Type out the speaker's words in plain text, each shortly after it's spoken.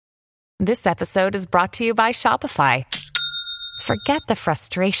This episode is brought to you by Shopify. Forget the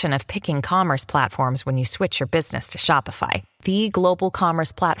frustration of picking commerce platforms when you switch your business to Shopify, the global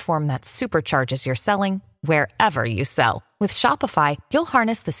commerce platform that supercharges your selling wherever you sell. With Shopify, you'll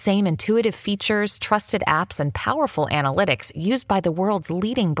harness the same intuitive features, trusted apps, and powerful analytics used by the world's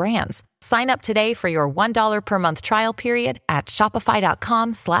leading brands. Sign up today for your $1 per month trial period at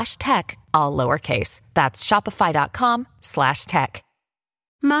shopify.com/tech, all lowercase. That's shopify.com/tech.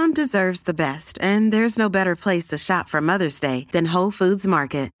 Mom deserves the best, and there's no better place to shop for Mother's Day than Whole Foods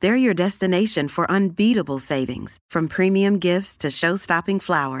Market. They're your destination for unbeatable savings, from premium gifts to show-stopping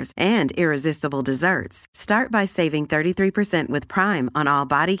flowers and irresistible desserts. Start by saving 33% with Prime on all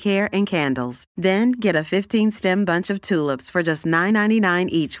body care and candles. Then get a 15-stem bunch of tulips for just $9.99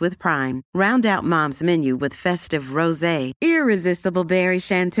 each with Prime. Round out Mom's menu with festive rosé, irresistible berry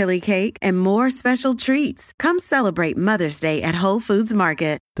chantilly cake, and more special treats. Come celebrate Mother's Day at Whole Foods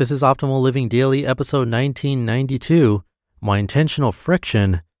Market. This is Optimal Living Daily, episode 1992, Why Intentional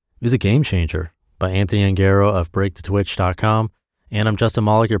Friction is a Game Changer, by Anthony Ongaro of BreakTheTwitch.com. And I'm Justin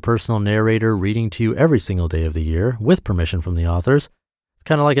Malik, your personal narrator, reading to you every single day of the year, with permission from the authors. It's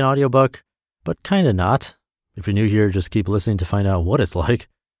kind of like an audiobook, but kind of not. If you're new here, just keep listening to find out what it's like.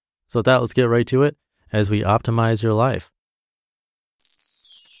 So with that, let's get right to it as we optimize your life.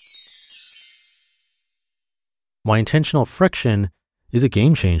 Why Intentional Friction is a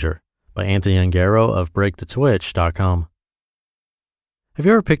Game Changer, by Anthony Ongaro of BreakTheTwitch.com. Have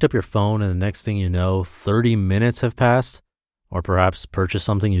you ever picked up your phone and the next thing you know, 30 minutes have passed? Or perhaps purchased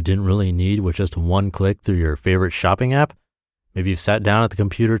something you didn't really need with just one click through your favorite shopping app? Maybe you've sat down at the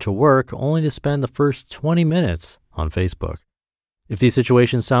computer to work only to spend the first 20 minutes on Facebook. If these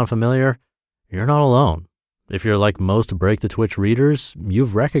situations sound familiar, you're not alone. If you're like most Break the Twitch readers,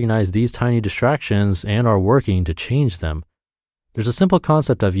 you've recognized these tiny distractions and are working to change them. There's a simple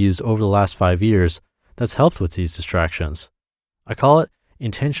concept I've used over the last 5 years that's helped with these distractions. I call it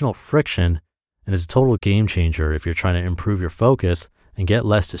intentional friction, and it's a total game changer if you're trying to improve your focus and get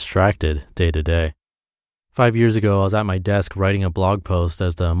less distracted day to day. 5 years ago, I was at my desk writing a blog post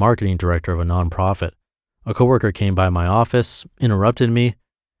as the marketing director of a nonprofit. A coworker came by my office, interrupted me,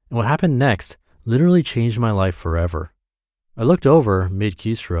 and what happened next literally changed my life forever. I looked over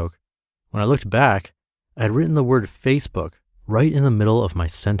mid-keystroke. When I looked back, I had written the word Facebook right in the middle of my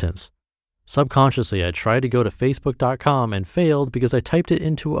sentence. Subconsciously, I tried to go to facebook.com and failed because I typed it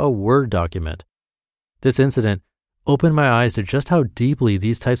into a Word document. This incident opened my eyes to just how deeply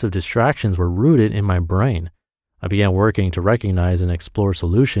these types of distractions were rooted in my brain. I began working to recognize and explore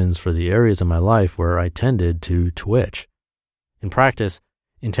solutions for the areas of my life where I tended to twitch. In practice,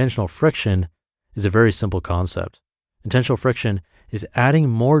 intentional friction is a very simple concept. Intentional friction is adding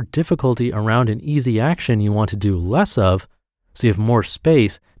more difficulty around an easy action you want to do less of, so you have more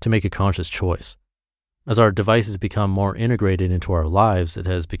space to make a conscious choice. As our devices become more integrated into our lives, it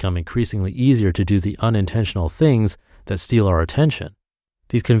has become increasingly easier to do the unintentional things that steal our attention.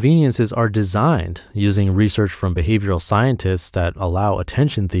 These conveniences are designed using research from behavioral scientists that allow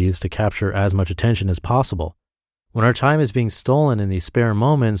attention thieves to capture as much attention as possible. When our time is being stolen in these spare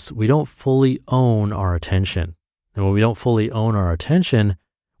moments, we don't fully own our attention. And when we don't fully own our attention,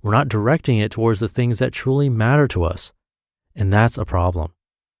 we're not directing it towards the things that truly matter to us. And that's a problem.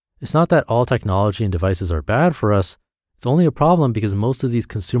 It's not that all technology and devices are bad for us. It's only a problem because most of these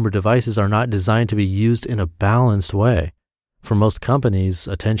consumer devices are not designed to be used in a balanced way. For most companies,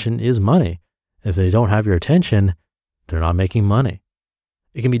 attention is money. If they don't have your attention, they're not making money.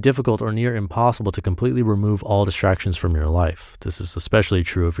 It can be difficult or near impossible to completely remove all distractions from your life. This is especially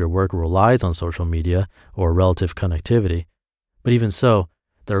true if your work relies on social media or relative connectivity. But even so,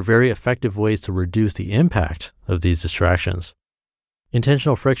 there are very effective ways to reduce the impact of these distractions.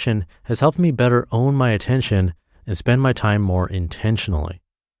 Intentional friction has helped me better own my attention and spend my time more intentionally.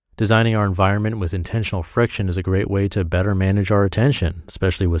 Designing our environment with intentional friction is a great way to better manage our attention,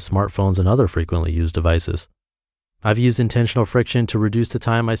 especially with smartphones and other frequently used devices. I've used intentional friction to reduce the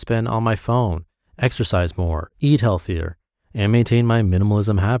time I spend on my phone, exercise more, eat healthier, and maintain my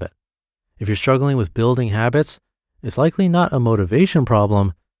minimalism habit. If you're struggling with building habits, it's likely not a motivation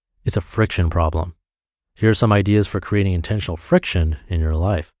problem, it's a friction problem. Here are some ideas for creating intentional friction in your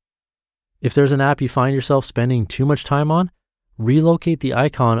life. If there's an app you find yourself spending too much time on, relocate the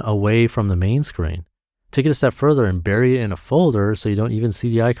icon away from the main screen. Take it a step further and bury it in a folder so you don't even see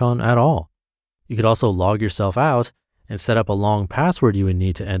the icon at all. You could also log yourself out and set up a long password you would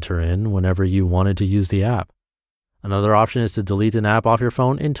need to enter in whenever you wanted to use the app. Another option is to delete an app off your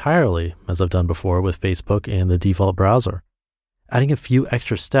phone entirely, as I've done before with Facebook and the default browser. Adding a few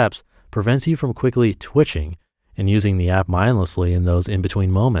extra steps prevents you from quickly twitching and using the app mindlessly in those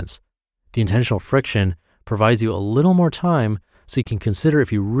in-between moments. The intentional friction provides you a little more time so you can consider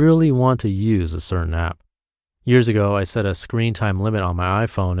if you really want to use a certain app. Years ago, I set a screen time limit on my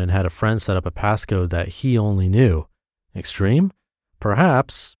iPhone and had a friend set up a passcode that he only knew. Extreme?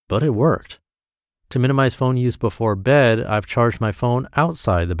 Perhaps, but it worked. To minimize phone use before bed, I've charged my phone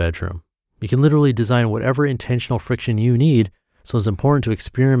outside the bedroom. You can literally design whatever intentional friction you need, so it's important to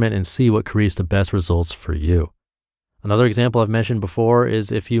experiment and see what creates the best results for you. Another example I've mentioned before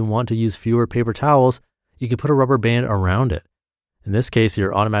is if you want to use fewer paper towels, you can put a rubber band around it. In this case,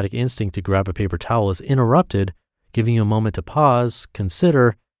 your automatic instinct to grab a paper towel is interrupted, giving you a moment to pause,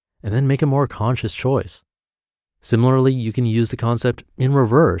 consider, and then make a more conscious choice. Similarly, you can use the concept in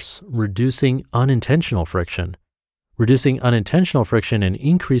reverse, reducing unintentional friction. Reducing unintentional friction and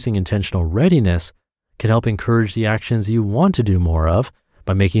increasing intentional readiness can help encourage the actions you want to do more of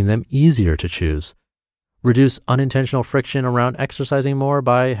by making them easier to choose. Reduce unintentional friction around exercising more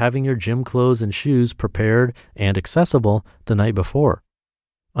by having your gym clothes and shoes prepared and accessible the night before.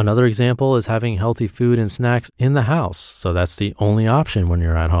 Another example is having healthy food and snacks in the house, so that's the only option when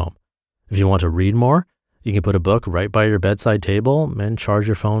you're at home. If you want to read more, you can put a book right by your bedside table and charge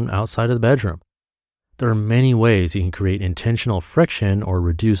your phone outside of the bedroom. There are many ways you can create intentional friction or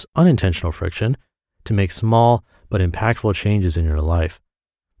reduce unintentional friction to make small but impactful changes in your life.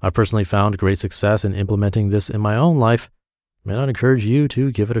 I've personally found great success in implementing this in my own life, and I'd encourage you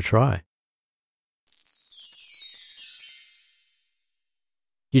to give it a try.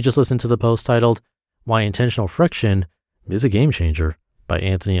 You just listened to the post titled, Why Intentional Friction is a Game Changer by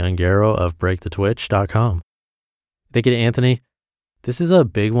Anthony Ongaro of BreakTheTwitch.com. Thank you to Anthony. This is a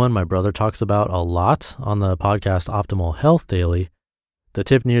big one my brother talks about a lot on the podcast Optimal Health Daily. The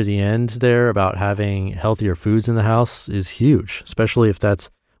tip near the end there about having healthier foods in the house is huge, especially if that's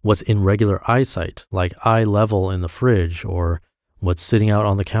what's in regular eyesight, like eye level in the fridge or what's sitting out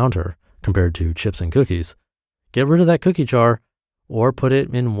on the counter compared to chips and cookies. Get rid of that cookie jar or put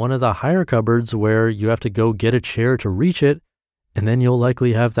it in one of the higher cupboards where you have to go get a chair to reach it, and then you'll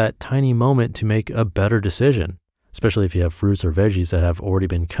likely have that tiny moment to make a better decision, especially if you have fruits or veggies that have already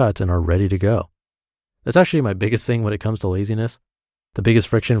been cut and are ready to go. That's actually my biggest thing when it comes to laziness. The biggest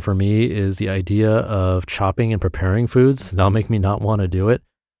friction for me is the idea of chopping and preparing foods. That'll make me not want to do it.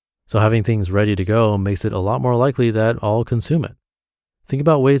 So having things ready to go makes it a lot more likely that I'll consume it. Think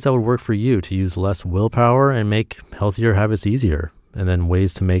about ways that would work for you to use less willpower and make healthier habits easier, and then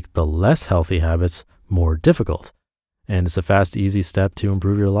ways to make the less healthy habits more difficult. And it's a fast, easy step to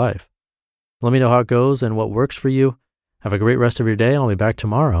improve your life. Let me know how it goes and what works for you. Have a great rest of your day, and I'll be back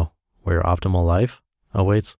tomorrow where your optimal life awaits.